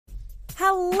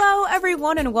Hello,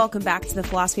 everyone, and welcome back to the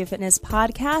Philosophy of Fitness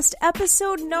podcast,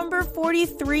 episode number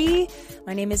 43.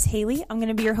 My name is Haley. I'm going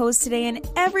to be your host today, and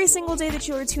every single day that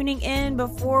you are tuning in.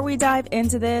 Before we dive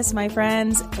into this, my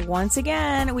friends, once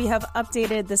again, we have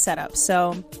updated the setup.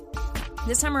 So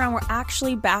this time around, we're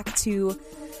actually back to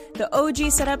the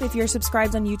OG setup. If you're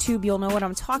subscribed on YouTube, you'll know what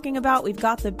I'm talking about. We've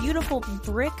got the beautiful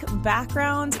brick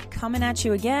background coming at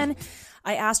you again.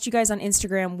 I asked you guys on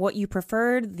Instagram what you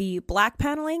preferred, the black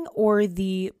paneling or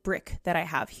the brick that I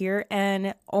have here.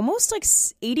 And almost like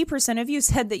 80% of you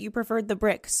said that you preferred the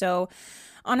brick. So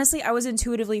honestly, I was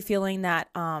intuitively feeling that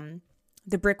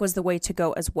the brick was the way to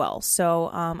go as well.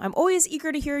 So I'm always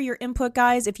eager to hear your input,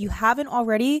 guys. If you haven't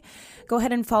already, go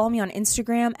ahead and follow me on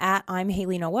Instagram at I'm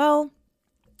Haley Noel.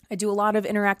 I do a lot of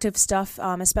interactive stuff,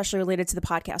 especially related to the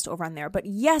podcast over on there. But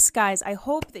yes, guys, I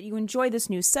hope that you enjoy this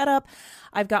new setup.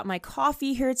 I've got my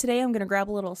coffee here today. I'm going to grab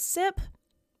a little sip.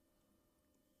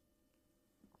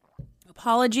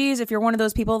 Apologies if you're one of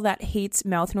those people that hates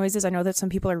mouth noises. I know that some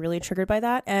people are really triggered by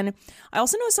that. And I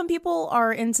also know some people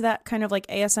are into that kind of like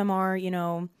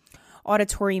ASMR,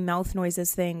 auditory mouth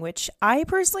noises thing, which I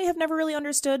personally have never really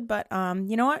understood. But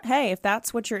you know what? Hey, if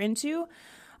that's what you're into,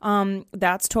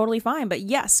 that's totally fine. But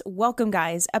yes, welcome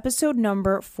guys, episode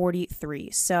number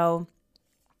 43. So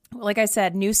like I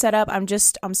said, new setup.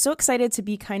 I'm so excited to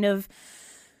be kind of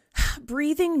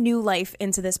breathing new life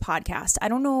into this podcast. I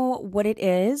don't know what it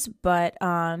is, but,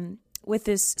 with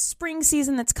this spring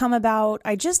season that's come about,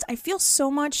 I feel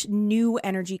so much new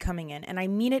energy coming in, and I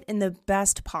mean it in the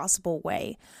best possible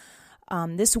way.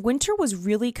 This winter was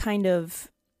really kind of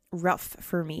rough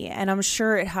for me, and I'm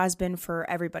sure it has been for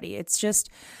everybody.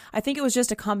 I think it was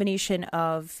just a combination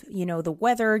of, the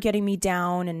weather getting me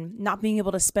down and not being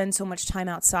able to spend so much time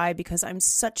outside because I'm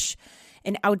such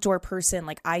an outdoor person.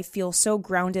 Like, I feel so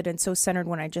grounded and so centered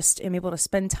when I just am able to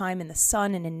spend time in the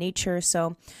sun and in nature.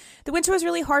 So the winter was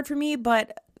really hard for me,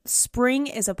 but spring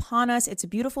is upon us. It's a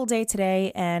beautiful day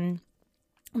today, and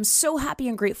I'm so happy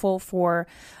and grateful for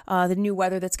the new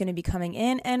weather that's going to be coming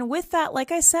in. And with that,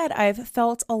 like I said, I've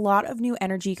felt a lot of new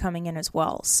energy coming in as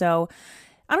well. So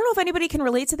I don't know if anybody can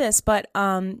relate to this, but,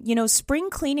 spring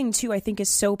cleaning too, I think is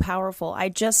so powerful. I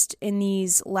just, in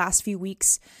these last few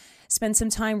weeks, spent some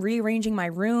time rearranging my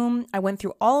room. I went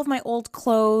through all of my old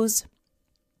clothes,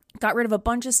 got rid of a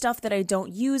bunch of stuff that I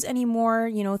don't use anymore,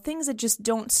 things that just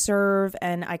don't serve.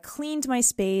 And I cleaned my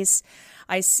space.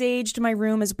 I saged my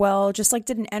room as well, just like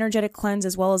did an energetic cleanse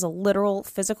as well as a literal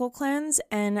physical cleanse.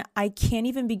 And I can't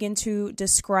even begin to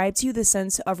describe to you the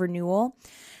sense of renewal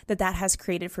that has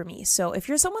created for me. So if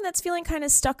you're someone that's feeling kind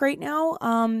of stuck right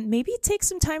now, maybe take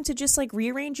some time to just like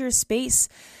rearrange your space.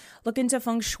 Look into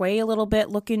feng shui a little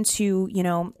bit, look into,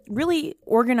 really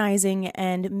organizing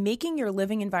and making your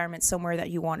living environment somewhere that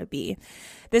you want to be.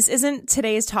 This isn't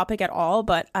today's topic at all,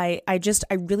 but I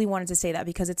really wanted to say that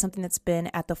because it's something that's been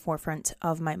at the forefront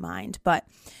of my mind. But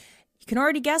you can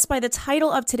already guess by the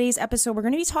title of today's episode, we're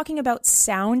going to be talking about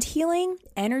sound healing,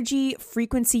 energy,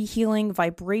 frequency healing,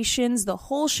 vibrations, the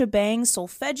whole shebang,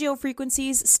 solfeggio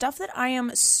frequencies, stuff that I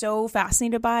am so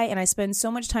fascinated by. And I spend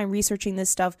so much time researching this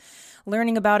stuff,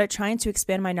 learning about it, trying to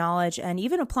expand my knowledge, and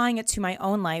even applying it to my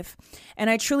own life. And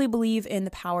I truly believe in the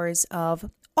powers of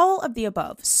all of the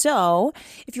above. So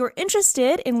if you're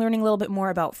interested in learning a little bit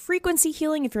more about frequency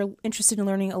healing, if you're interested in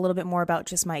learning a little bit more about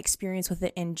just my experience with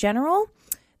it in general,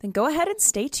 then go ahead and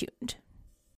stay tuned.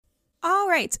 All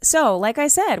right. So like I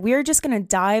said, we are just going to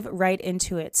dive right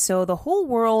into it. So the whole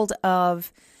world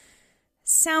of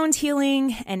sound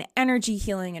healing and energy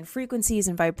healing and frequencies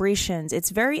and vibrations,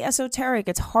 it's very esoteric.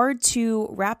 It's hard to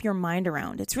wrap your mind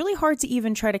around. It's really hard to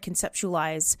even try to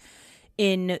conceptualize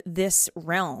in this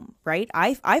realm, right?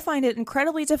 I find it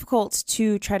incredibly difficult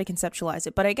to try to conceptualize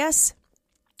it, but I guess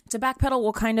to backpedal,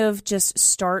 we'll kind of just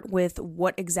start with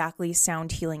what exactly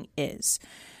sound healing is.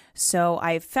 So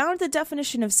I found the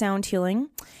definition of sound healing,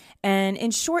 and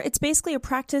in short, it's basically a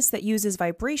practice that uses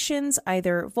vibrations,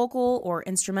 either vocal or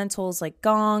instrumentals like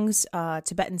gongs,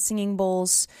 Tibetan singing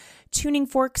bowls, tuning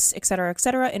forks,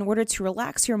 etc., in order to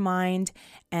relax your mind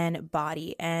and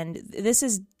body. And this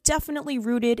is definitely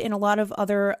rooted in a lot of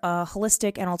other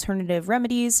holistic and alternative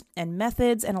remedies and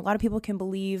methods, and a lot of people can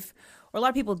believe, or a lot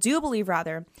of people do believe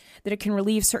rather, that it can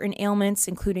relieve certain ailments,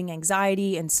 including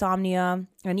anxiety, insomnia,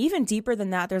 and even deeper than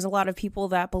that, there's a lot of people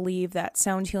that believe that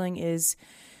sound healing is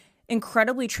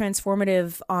incredibly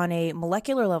transformative on a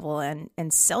molecular level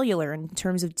and cellular in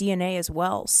terms of DNA as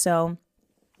well. So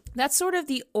that's sort of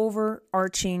the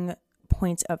overarching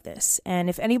point of this. And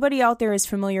if anybody out there is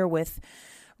familiar with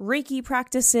Reiki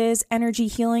practices, energy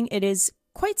healing, it is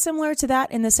quite similar to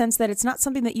that in the sense that it's not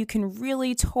something that you can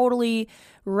really totally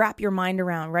wrap your mind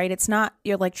around, right? It's not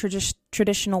your like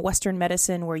traditional Western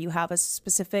medicine where you have a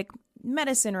specific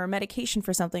medicine or a medication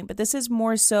for something, but this is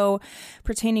more so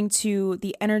pertaining to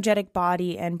the energetic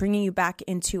body and bringing you back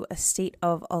into a state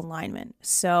of alignment.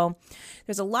 So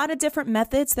there's a lot of different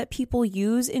methods that people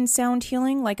use in sound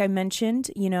healing. Like I mentioned,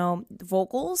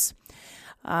 vocals.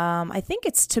 I think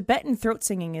it's Tibetan throat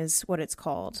singing is what it's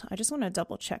called. I just want to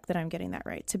double check that I'm getting that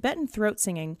right. Tibetan throat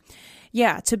singing.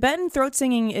 Yeah, Tibetan throat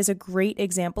singing is a great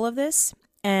example of this.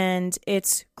 And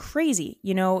it's crazy.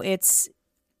 It's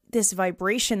this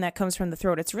vibration that comes from the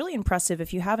throat. It's really impressive.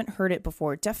 If you haven't heard it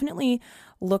before, definitely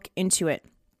look into it.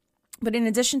 But in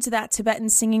addition to that, Tibetan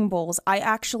singing bowls, I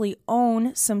actually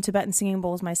own some Tibetan singing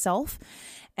bowls myself.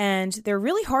 And they're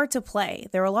really hard to play.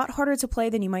 They're a lot harder to play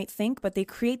than you might think, but they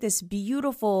create this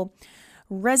beautiful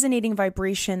resonating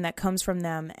vibration that comes from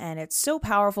them. And it's so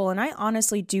powerful. And I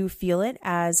honestly do feel it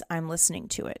as I'm listening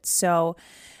to it. So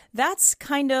that's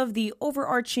kind of the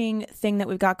overarching thing that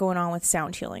we've got going on with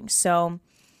sound healing. So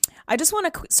I just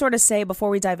want to sort of say before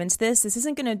we dive into this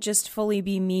isn't going to just fully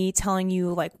be me telling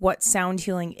you like what sound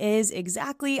healing is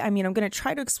exactly. I mean, I'm going to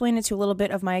try to explain it to a little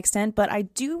bit of my extent, but I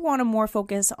do want to more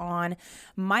focus on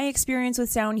my experience with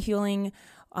sound healing,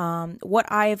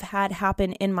 what I've had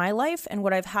happen in my life and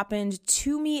what I've happened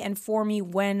to me and for me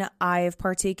when I've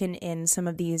partaken in some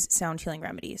of these sound healing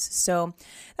remedies. So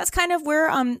that's kind of where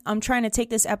I'm trying to take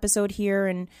this episode here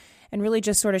and really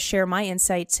just sort of share my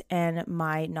insights and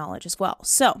my knowledge as well.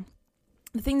 So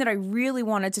the thing that I really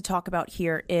wanted to talk about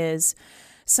here is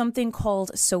something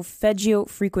called solfeggio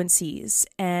frequencies.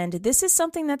 And this is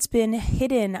something that's been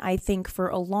hidden, I think, for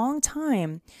a long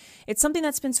time. It's something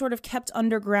that's been sort of kept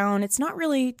underground. It's not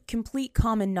really complete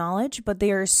common knowledge, but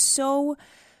they are so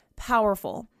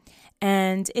powerful.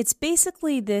 And it's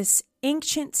basically this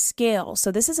ancient scale.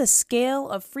 So this is a scale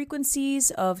of frequencies,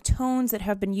 of tones that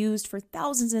have been used for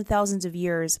thousands and thousands of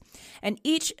years. And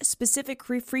each specific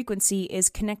frequency is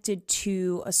connected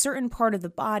to a certain part of the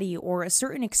body or a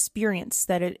certain experience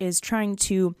that it is trying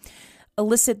to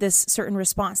elicit this certain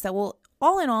response that will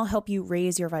all in all help you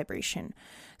raise your vibration.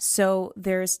 So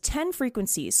there's 10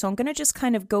 frequencies. So I'm going to just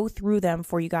kind of go through them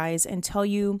for you guys and tell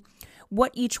you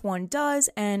what each one does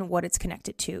and what it's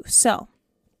connected to. So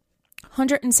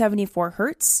 174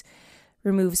 hertz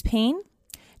removes pain.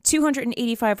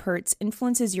 285 hertz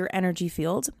influences your energy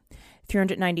field.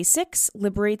 396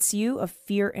 liberates you of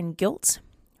fear and guilt.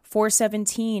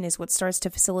 417 is what starts to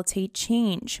facilitate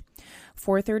change.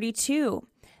 432,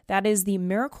 that is the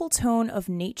miracle tone of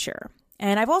nature.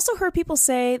 And I've also heard people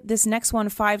say this next one,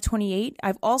 528.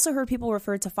 I've also heard people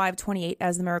refer to 528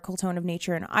 as the miracle tone of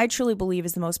nature, and I truly believe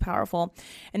is the most powerful.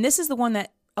 And this is the one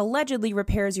that allegedly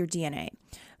repairs your DNA.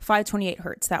 528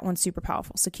 hertz, that one's super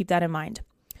powerful, so keep that in mind.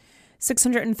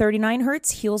 639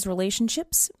 hertz heals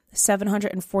relationships.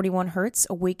 741 hertz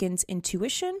awakens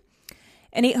intuition.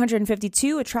 And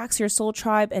 852 attracts your soul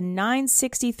tribe. And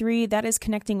 963, that is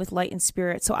connecting with light and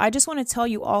spirit. So I just want to tell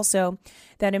you also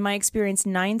that in my experience,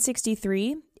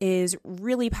 963 is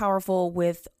really powerful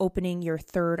with opening your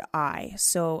third eye.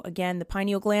 So again, the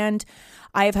pineal gland,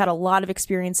 I have had a lot of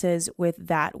experiences with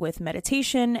that, with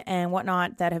meditation and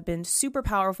whatnot that have been super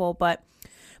powerful. But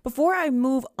before I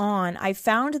move on, I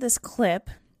found this clip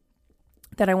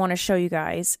that I want to show you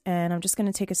guys. And I'm just going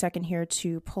to take a second here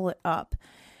to pull it up.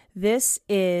 This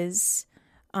is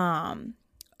a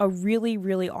really,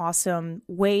 really awesome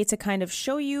way to kind of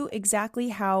show you exactly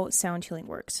how sound healing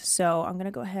works. So I'm going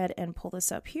to go ahead and pull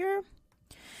this up here.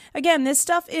 Again, this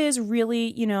stuff is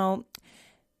really,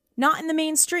 not in the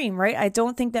mainstream, right? I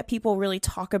don't think that people really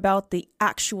talk about the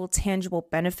actual tangible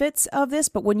benefits of this.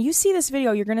 But when you see this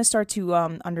video, you're going to start to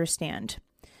understand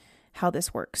how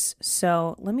this works.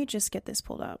 So let me just get this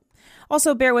pulled up.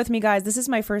 Also, bear with me, guys. This is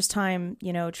my first time,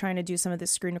 trying to do some of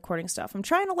this screen recording stuff. I'm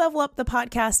trying to level up the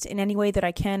podcast in any way that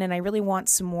I can, and I really want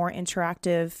some more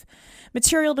interactive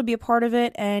material to be a part of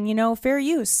it. And, fair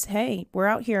use. Hey, we're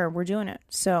out here. We're doing it.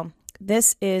 So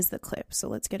this is the clip. So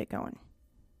let's get it going.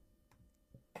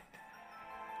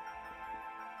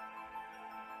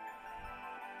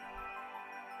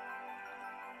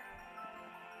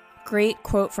 Great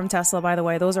quote from Tesla, by the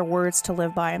way. Those are words to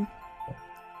live by.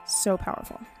 So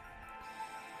powerful.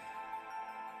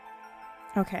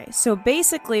 Okay, so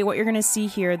basically what you're going to see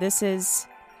here, this is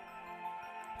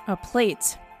a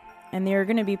plate, and they're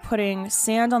going to be putting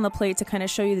sand on the plate to kind of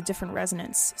show you the different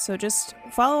resonance. So just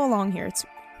follow along here. It's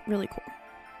really cool.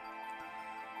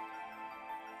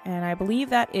 And I believe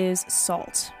that is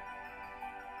salt.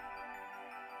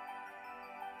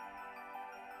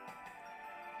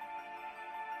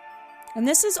 And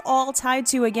this is all tied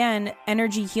to, again,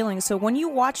 energy healing. So when you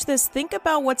watch this, think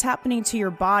about what's happening to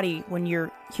your body when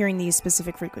you're hearing these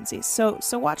specific frequencies. So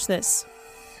watch this.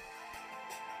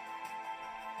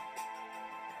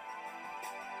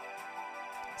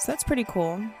 So that's pretty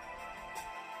cool.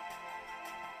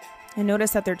 And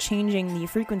notice that they're changing the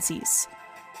frequencies.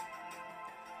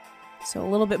 So a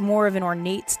little bit more of an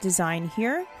ornate design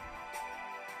here.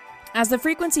 As the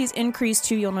frequencies increase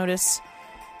too, you'll notice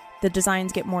the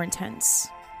designs get more intense.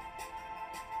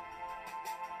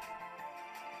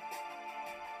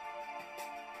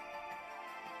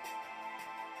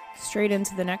 Straight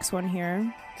into the next one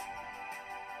here.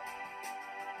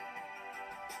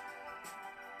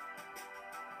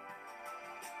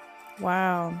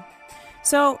 Wow.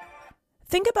 So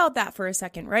think about that for a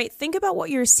second, right? Think about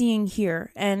what you're seeing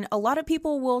here. And a lot of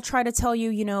people will try to tell you,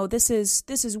 you know, this is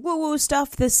woo-woo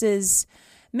stuff. This is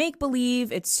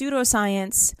make-believe. It's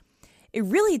pseudoscience. It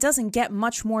really doesn't get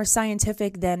much more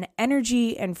scientific than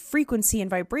energy and frequency and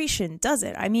vibration, does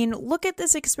it? I mean, look at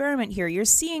this experiment here. You're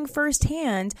seeing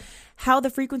firsthand how the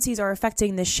frequencies are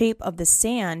affecting the shape of the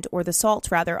sand, or the salt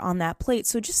rather, on that plate.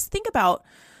 So just think about,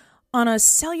 on a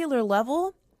cellular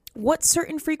level, what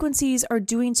certain frequencies are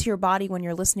doing to your body when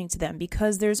you're listening to them,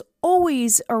 because there's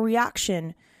always a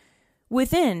reaction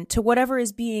within to whatever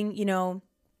is being, you know,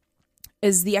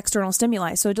 is the external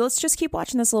stimuli. So let's just keep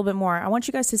watching this a little bit more. I want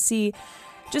you guys to see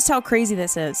just how crazy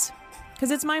this is,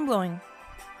 because it's mind-blowing.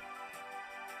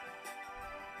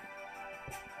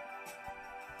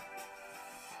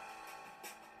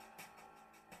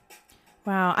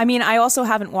 Wow. I mean, I also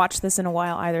haven't watched this in a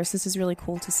while either, so this is really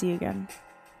cool to see again.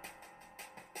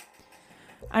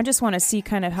 I just want to see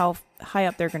kind of how high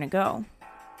up they're going to go.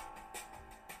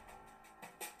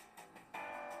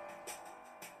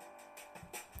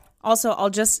 Also, I'll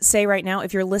just say right now,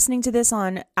 if you're listening to this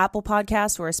on Apple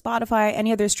Podcasts or Spotify,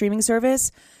 any other streaming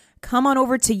service, come on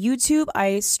over to YouTube.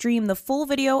 I stream the full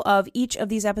video of each of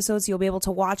these episodes. You'll be able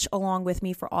to watch along with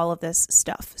me for all of this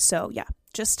stuff. So yeah,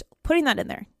 just putting that in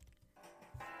there.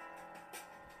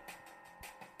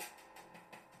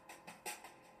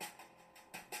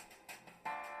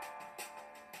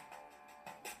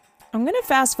 I'm going to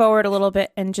fast forward a little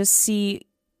bit and just see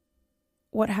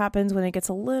what happens when it gets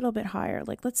a little bit higher.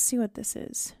 Like, let's see what this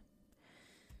is.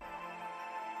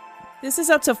 This is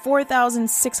up to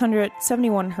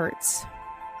 4,671 hertz.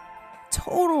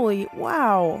 Totally.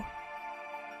 Wow.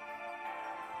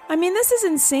 I mean, this is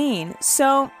insane.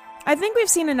 So I think we've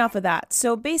seen enough of that.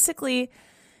 So basically,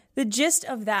 the gist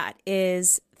of that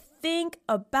is, think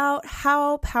about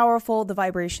how powerful the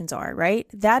vibrations are, right?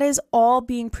 That is all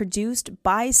being produced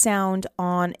by sound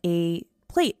on a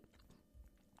plate.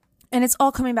 And it's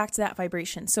all coming back to that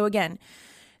vibration. So again,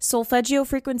 solfeggio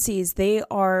frequencies, they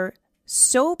are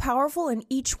so powerful, and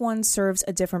each one serves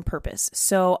a different purpose.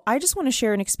 So I just want to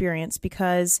share an experience,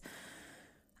 because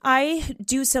I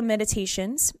do some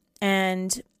meditations,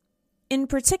 and in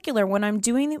particular, when I'm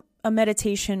doing a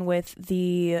meditation with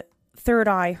the third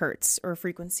eye hertz, or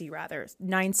frequency rather,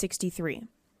 963.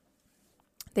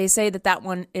 They say that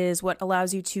one is what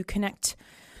allows you to connect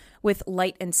with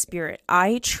light and spirit.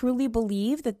 I truly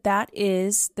believe that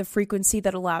is the frequency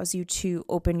that allows you to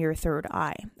open your third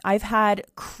eye. I've had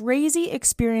crazy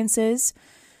experiences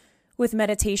with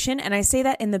meditation, and I say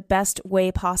that in the best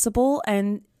way possible,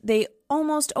 and they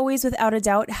almost always, without a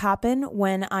doubt, happen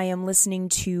when I am listening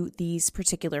to these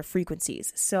particular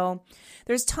frequencies. So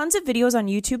there's tons of videos on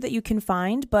YouTube that you can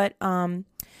find, but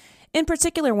in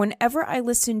particular, whenever I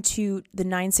listen to the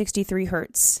 963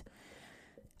 hertz,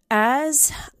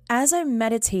 as I'm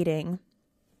meditating,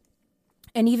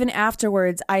 and even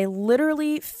afterwards, I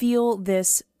literally feel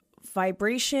this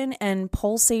vibration and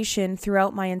pulsation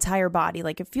throughout my entire body.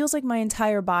 Like, it feels like my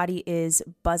entire body is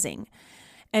buzzing.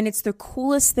 And it's the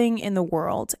coolest thing in the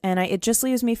world. And it just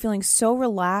leaves me feeling so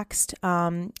relaxed.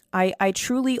 I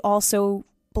truly also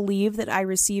believe that I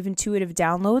receive intuitive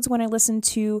downloads when I listen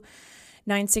to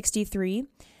 963.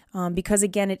 Because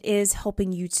again, it is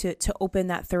helping you to open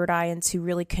that third eye and to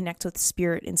really connect with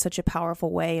spirit in such a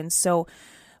powerful way. And so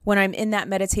when I'm in that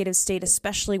meditative state,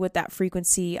 especially with that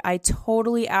frequency, I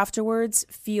totally afterwards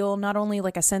feel not only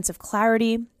like a sense of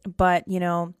clarity, but, you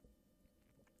know,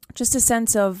 just a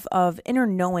sense of inner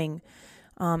knowing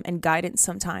and guidance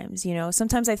sometimes. You know,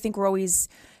 sometimes I think we're always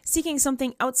seeking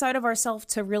something outside of ourselves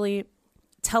to really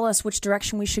tell us which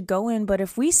direction we should go in. But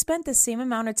if we spent the same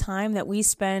amount of time that we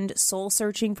spend soul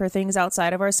searching for things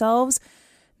outside of ourselves,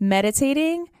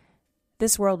 meditating,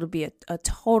 this world would be a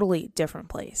totally different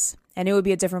place. And it would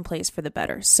be a different place for the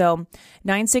better. So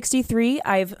 963,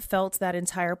 I've felt that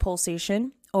entire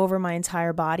pulsation over my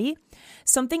entire body.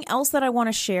 Something else that I want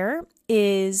to share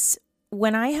is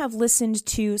when I have listened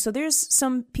to, so there's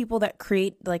some people that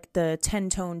create like the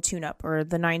 10-tone tune-up or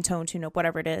the 9-tone tune-up,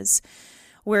 whatever it is,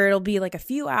 where it'll be like a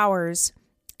few hours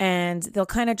and they'll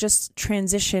kind of just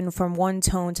transition from one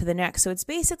tone to the next. So it's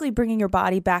basically bringing your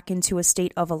body back into a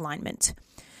state of alignment.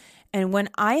 And when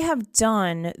I have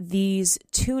done these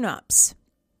tune-ups,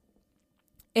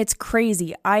 it's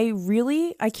crazy. I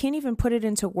can't even put it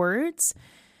into words.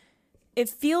 It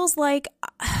feels like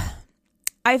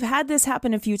I've had this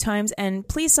happen a few times, and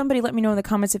please somebody let me know in the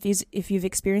comments if you've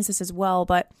experienced this as well,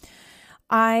 but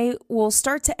I will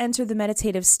start to enter the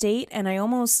meditative state and I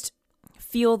almost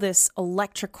feel this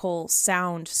electrical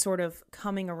sound sort of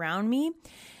coming around me.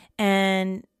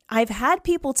 And I've had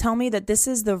people tell me that this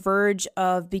is the verge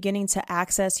of beginning to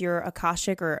access your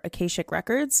Akashic or Akashic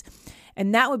records.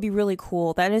 And that would be really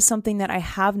cool. That is something that I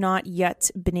have not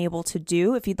yet been able to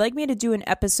do. If you'd like me to do an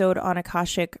episode on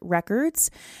Akashic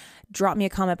records, drop me a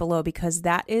comment below, because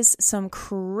that is some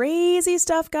crazy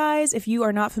stuff, guys. If you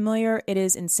are not familiar, it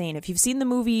is insane. If you've seen the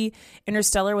movie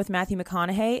Interstellar with Matthew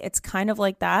McConaughey, it's kind of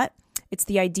like that. It's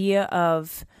the idea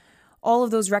of all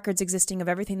of those records existing of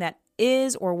everything that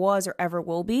is or was or ever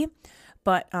will be.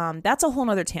 But that's a whole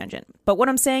nother tangent. But what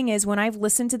I'm saying is when I've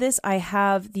listened to this, I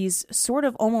have these sort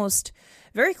of almost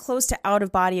very close to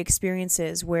out-of-body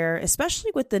experiences where,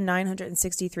 especially with the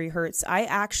 963 hertz, I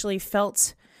actually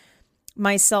felt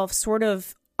myself sort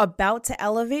of about to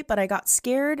elevate, but I got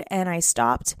scared and I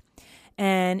stopped.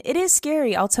 And it is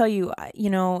scary. I'll tell you,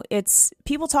 it's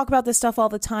people talk about this stuff all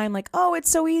the time. Like, oh,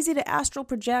 it's so easy to astral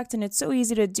project and it's so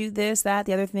easy to do this, that,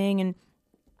 the other thing. And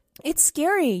it's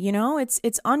scary,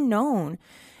 it's unknown,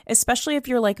 especially if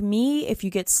you're like me, if you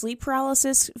get sleep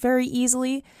paralysis very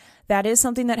easily. That is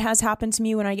something that has happened to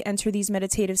me when I enter these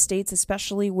meditative states,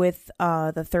 especially with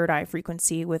the third eye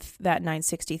frequency with that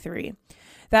 963.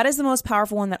 That is the most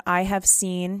powerful one that I have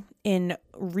seen in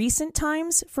recent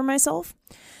times for myself.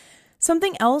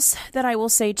 Something else that I will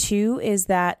say too is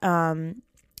that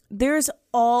there's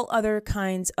all other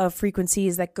kinds of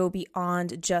frequencies that go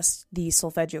beyond just the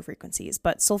solfeggio frequencies.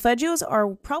 But solfeggios are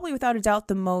probably without a doubt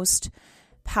the most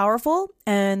powerful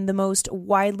and the most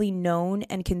widely known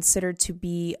and considered to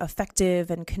be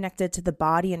effective and connected to the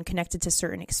body and connected to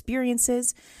certain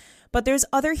experiences. But there's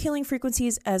other healing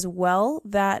frequencies as well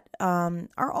that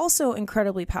are also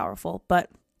incredibly powerful. But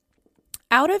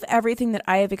out of everything that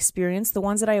I have experienced, the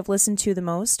ones that I have listened to the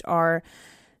most are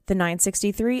the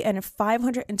 963 and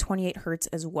 528 hertz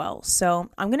as well. So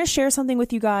I'm going to share something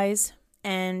with you guys,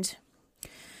 and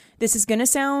this is going to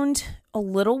sound a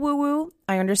little woo-woo.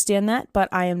 I understand that, but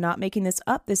I am not making this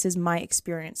up. This is my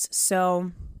experience.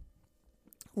 So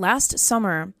last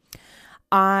summer,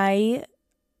 I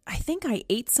think I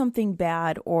ate something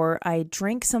bad or I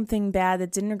drank something bad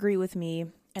that didn't agree with me,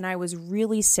 and I was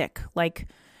really sick. Like,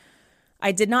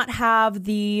 I did not have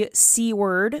the C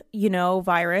word,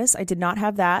 virus. I did not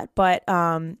have that, but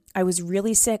I was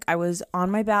really sick. I was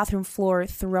on my bathroom floor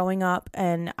throwing up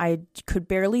and I could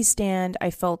barely stand.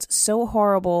 I felt so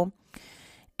horrible.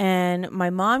 And my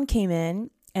mom came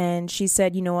in and she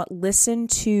said, you know what, listen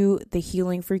to the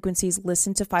healing frequencies,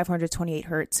 listen to 528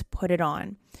 hertz, put it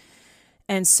on.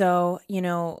 And so,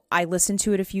 I listened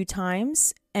to it a few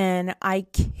times, and I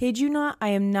kid you not, I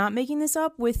am not making this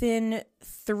up. Within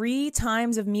 3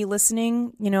 times of me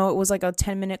listening, it was like a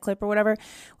 10-minute clip or whatever.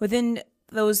 Within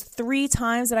those 3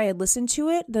 times that I had listened to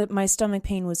it, my stomach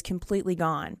pain was completely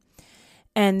gone.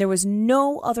 And there was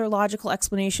no other logical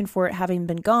explanation for it having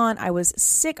been gone. I was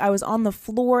sick. I was on the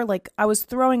floor, like I was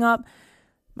throwing up.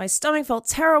 My stomach felt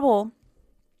terrible.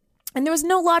 And there was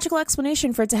no logical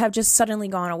explanation for it to have just suddenly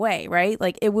gone away, right?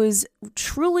 Like, it was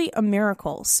truly a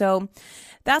miracle. So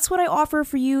that's what I offer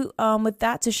for you with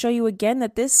that, to show you again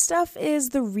that this stuff is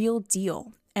the real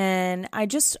deal. And I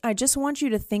just want you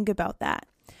to think about that.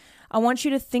 I want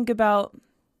you to think about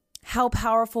how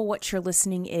powerful what you're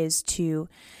listening is to.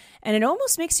 And it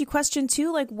almost makes you question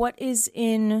too, like, what is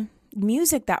in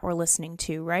music that we're listening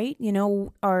to, right?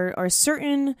 Are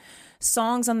certain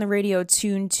songs on the radio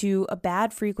tuned to a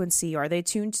bad frequency? Are they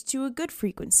tuned to a good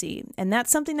frequency? And that's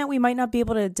something that we might not be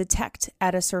able to detect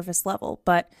at a surface level,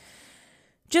 but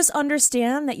just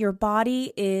understand that your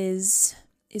body is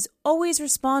always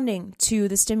responding to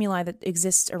the stimuli that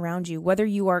exists around you, whether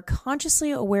you are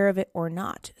consciously aware of it or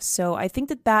not. So I think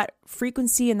that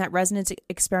frequency and that resonance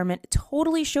experiment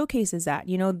totally showcases that.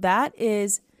 That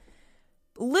is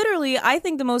literally, I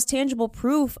think, the most tangible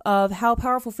proof of how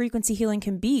powerful frequency healing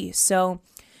can be. So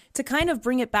to kind of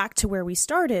bring it back to where we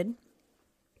started,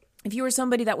 if you were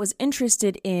somebody that was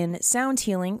interested in sound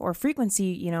healing or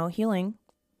frequency, healing,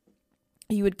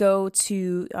 you would go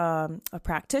to a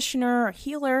practitioner, a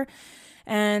healer,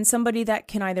 and somebody that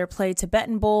can either play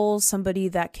Tibetan bowls, somebody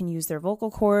that can use their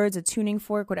vocal cords, a tuning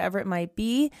fork, whatever it might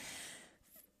be.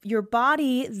 Your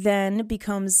body then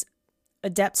becomes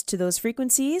adept to those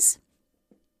frequencies,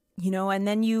 and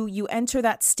then you enter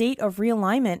that state of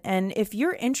realignment. And if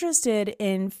you're interested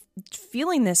in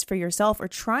feeling this for yourself or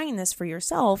trying this for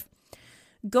yourself,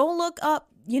 go look up,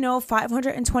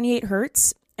 528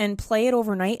 hertz and play it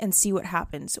overnight and see what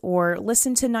happens. Or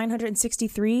listen to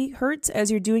 963 hertz as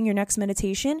you're doing your next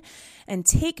meditation and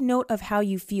take note of how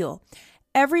you feel.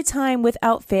 Every time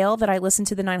without fail that I listen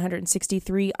to the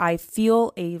 963, I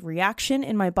feel a reaction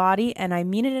in my body, and I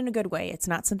mean it in a good way. It's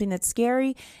not something that's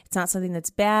scary. It's not something that's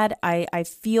bad. I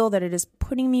feel that it is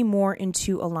putting me more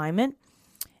into alignment.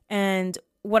 And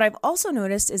what I've also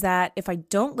noticed is that if I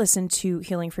don't listen to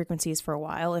healing frequencies for a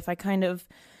while, if I kind of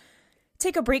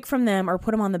take a break from them or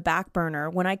put them on the back burner,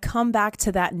 when I come back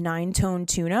to that 9-tone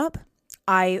tune-up,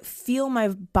 I feel my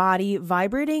body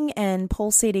vibrating and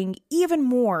pulsating even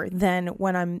more than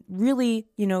when I'm really,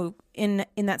 in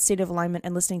that state of alignment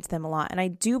and listening to them a lot. And I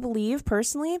do believe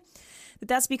personally that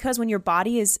that's because when your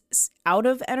body is out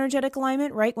of energetic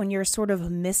alignment, right? When you're sort of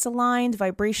misaligned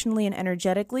vibrationally and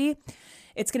energetically,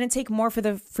 it's going to take more for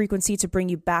the frequency to bring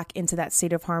you back into that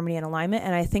state of harmony and alignment.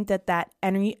 And I think that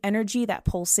energy, that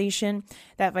pulsation,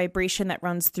 that vibration that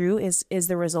runs through is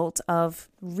the result of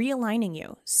realigning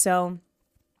you. So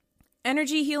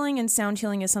energy healing and sound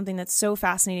healing is something that's so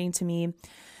fascinating to me.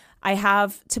 I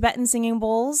have Tibetan singing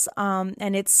bowls,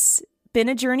 and it's been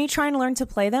a journey trying to learn to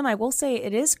play them. I will say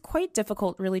it is quite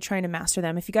difficult really trying to master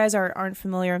them. If you guys aren't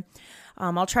familiar,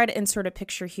 I'll try to insert a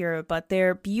picture here, but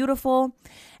they're beautiful.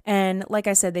 And like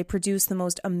I said, they produce the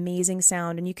most amazing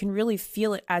sound, and you can really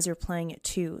feel it as you're playing it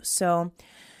too. So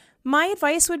my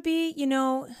advice would be,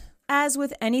 as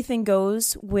with anything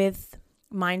goes with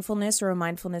mindfulness or a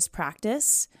mindfulness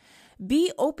practice,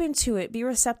 be open to it, be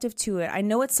receptive to it. I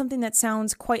know it's something that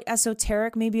sounds quite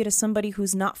esoteric, maybe to somebody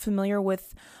who's not familiar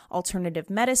with alternative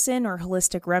medicine or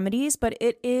holistic remedies, but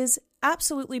it is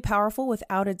absolutely powerful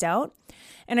without a doubt.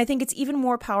 And I think it's even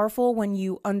more powerful when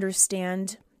you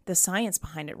understand the science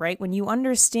behind it, right? When you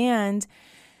understand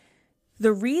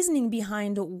the reasoning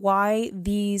behind why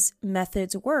these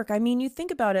methods work. I mean, you think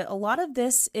about it, a lot of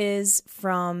this is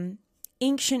from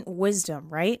ancient wisdom,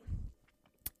 right?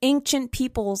 Ancient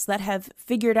peoples that have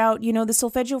figured out, the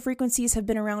solfeggio frequencies have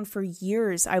been around for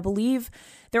years. I believe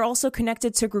they're also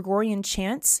connected to Gregorian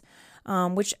chants,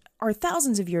 which are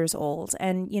thousands of years old.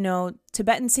 And,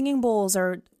 Tibetan singing bowls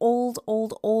are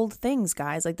old things,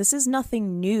 guys. Like, this is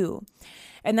nothing new.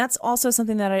 And that's also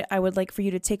something that I would like for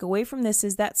you to take away from this,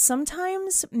 is that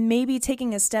sometimes maybe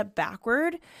taking a step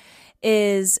backward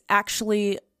is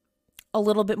actually a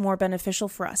little bit more beneficial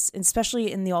for us,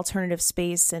 especially in the alternative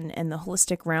space and the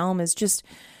holistic realm, is just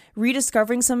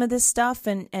rediscovering some of this stuff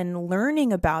and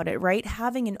learning about it, right?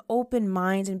 Having an open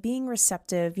mind and being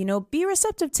receptive, be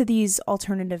receptive to these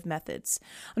alternative methods.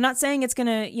 I'm not saying it's going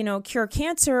to, cure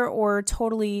cancer or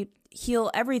totally heal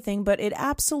everything, but it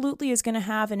absolutely is going to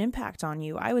have an impact on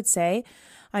you, I would say.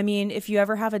 I mean, if you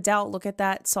ever have a doubt, look at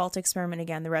that salt experiment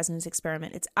again, the resonance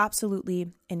experiment. It's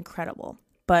absolutely incredible.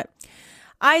 But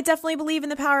I definitely believe in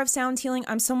the power of sound healing.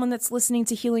 I'm someone that's listening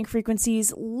to healing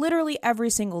frequencies literally every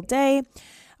single day.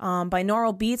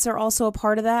 Binaural beats are also a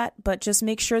part of that, but just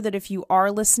make sure that if you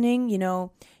are listening,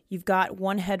 you've got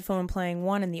one headphone playing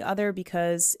one and the other,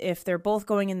 because if they're both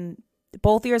going in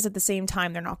both ears at the same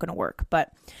time, they're not going to work.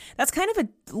 But that's kind of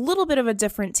a little bit of a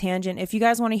different tangent. If you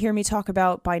guys want to hear me talk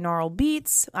about binaural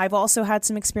beats, I've also had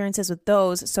some experiences with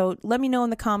those. So let me know in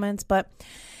the comments. But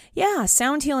yeah,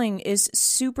 sound healing is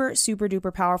super, super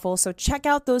duper powerful. So check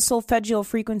out those solfeggial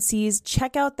frequencies.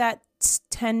 Check out that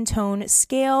 10-tone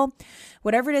scale.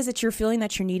 Whatever it is that you're feeling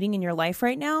that you're needing in your life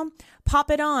right now, pop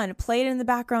it on. Play it in the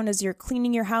background as you're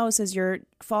cleaning your house, as you're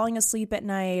falling asleep at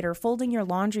night or folding your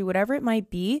laundry, whatever it might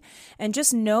be. And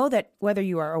just know that whether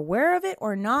you are aware of it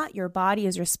or not, your body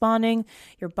is responding.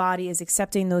 Your body is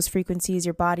accepting those frequencies.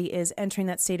 Your body is entering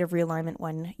that state of realignment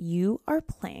when you are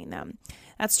playing them.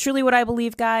 That's truly what I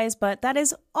believe, guys. But that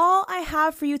is all I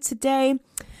have for you today.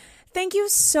 Thank you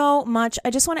so much.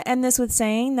 I just want to end this with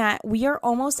saying that we are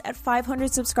almost at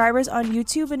 500 subscribers on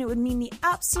YouTube, and it would mean the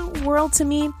absolute world to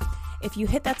me if you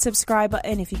hit that subscribe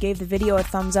button, if you gave the video a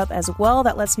thumbs up as well.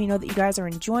 That lets me know that you guys are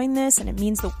enjoying this, and it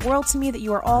means the world to me that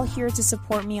you are all here to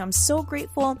support me. I'm so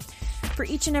grateful for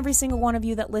each and every single one of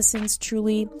you that listens.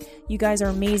 Truly, you guys are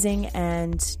amazing,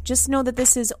 and just know that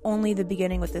this is only the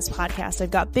beginning with this podcast.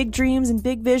 I've got big dreams and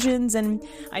big visions, and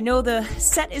I know the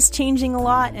set is changing a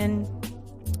lot, and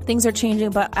things are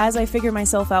changing, but as I figure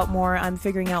myself out more, I'm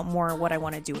figuring out more what I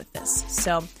want to do with this.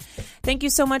 So thank you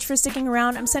so much for sticking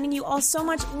around. I'm sending you all so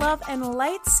much love and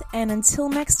light. And until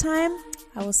next time,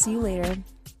 I will see you later.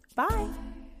 Bye.